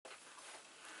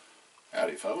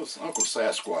Howdy fellas, Uncle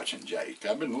Sasquatch and Jake.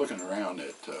 I've been looking around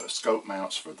at scope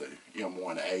mounts for the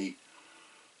M1A.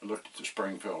 I looked at the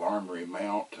Springfield Armory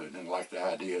mount and then liked the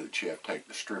idea that you have to take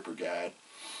the stripper guide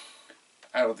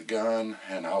out of the gun,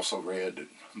 and I also read that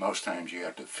most times you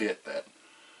have to fit that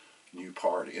new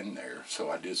part in there. So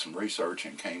I did some research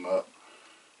and came up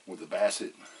with the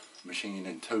Bassett machine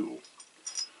and tool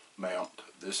mount.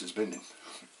 This has been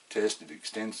tested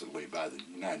extensively by the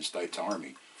United States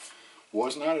Army.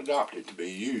 Was not adopted to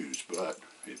be used, but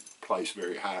it placed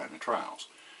very high in the trials.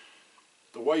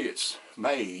 The way it's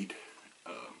made,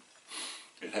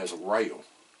 it has a rail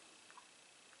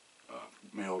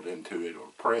milled into it, or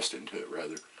pressed into it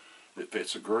rather, that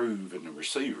fits a groove in the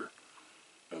receiver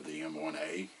of the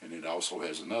M1A, and it also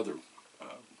has another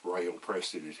rail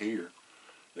pressed in it here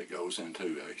that goes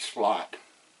into a slot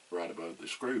right above the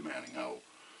screw mounting hole.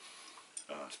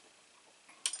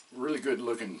 Really good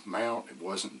looking mount. It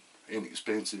wasn't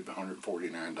inexpensive,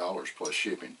 $149 plus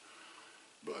shipping,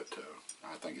 but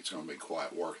I think it's going to be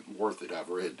quite worth it. I've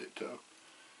read that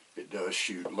it does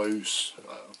shoot loose,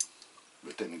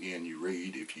 but then again, you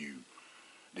read if you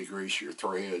degrease your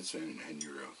threads and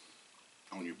your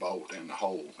on your bolt and the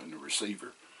hole in the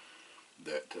receiver,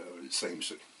 that it seems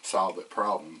to solve that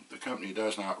problem. The company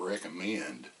does not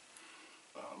recommend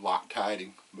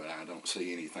Loctiting, but I don't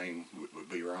see anything would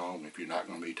be wrong if you're not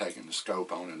going to be taking the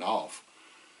scope on and off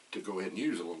to go ahead and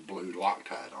use a little blue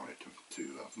Loctite on it to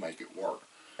make it work.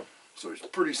 So it's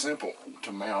pretty simple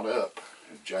to mount up,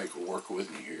 and Jake will work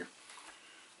with me here.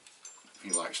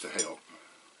 He likes to help.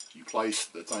 You place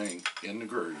the thing in the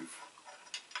groove,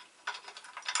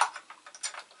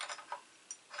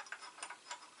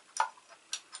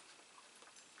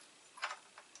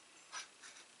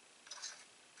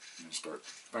 and start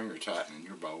finger tightening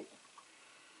your bolt.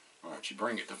 Alright, you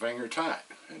bring it to finger tight,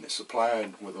 and it's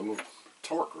supplied with a little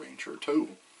torque wrench or tool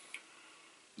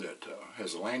that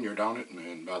has a lanyard on it,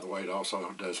 and by the way, it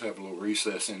also does have a little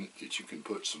recess in it that you can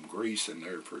put some grease in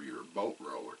there for your bolt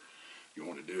roller if you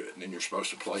want to do it. And then you're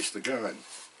supposed to place the gun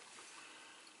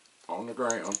on the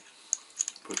ground,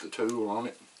 put the tool on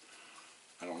it.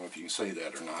 I don't know if you can see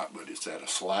that or not, but it's at a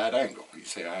slight angle. You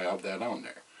see I have that on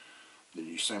there. Then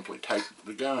you simply take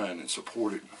the gun and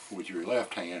support it with your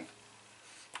left hand,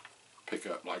 pick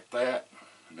up like that,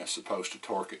 and that's supposed to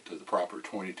torque it to the proper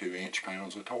 22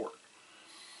 inch-pounds of torque.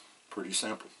 Pretty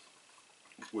simple.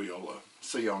 We'll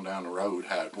see on down the road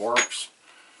how it works,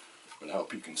 but I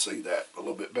hope you can see that a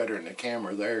little bit better in the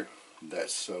camera there.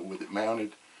 That's with it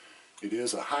mounted. It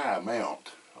is a high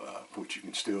mount, which you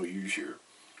can still use your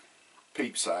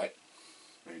peep sight,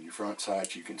 and your front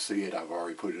sight you can see it. I've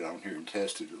already put it on here and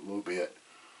tested it a little bit.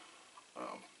 I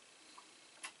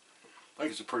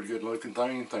think it's a pretty good looking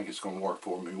thing. I think it's going to work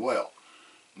for me well.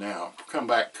 Now, come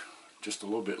back just a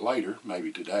little bit later,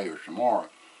 maybe today or tomorrow,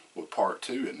 with part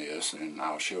 2 in this, and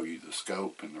I'll show you the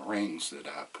scope and the rings that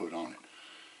I put on it.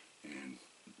 And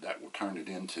that will turn it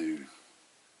into,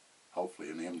 hopefully,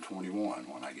 an M21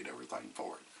 when I get everything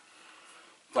for it.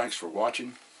 Thanks for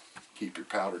watching. Keep your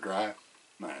powder dry.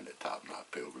 Mind that top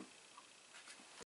knot, Pilgrim.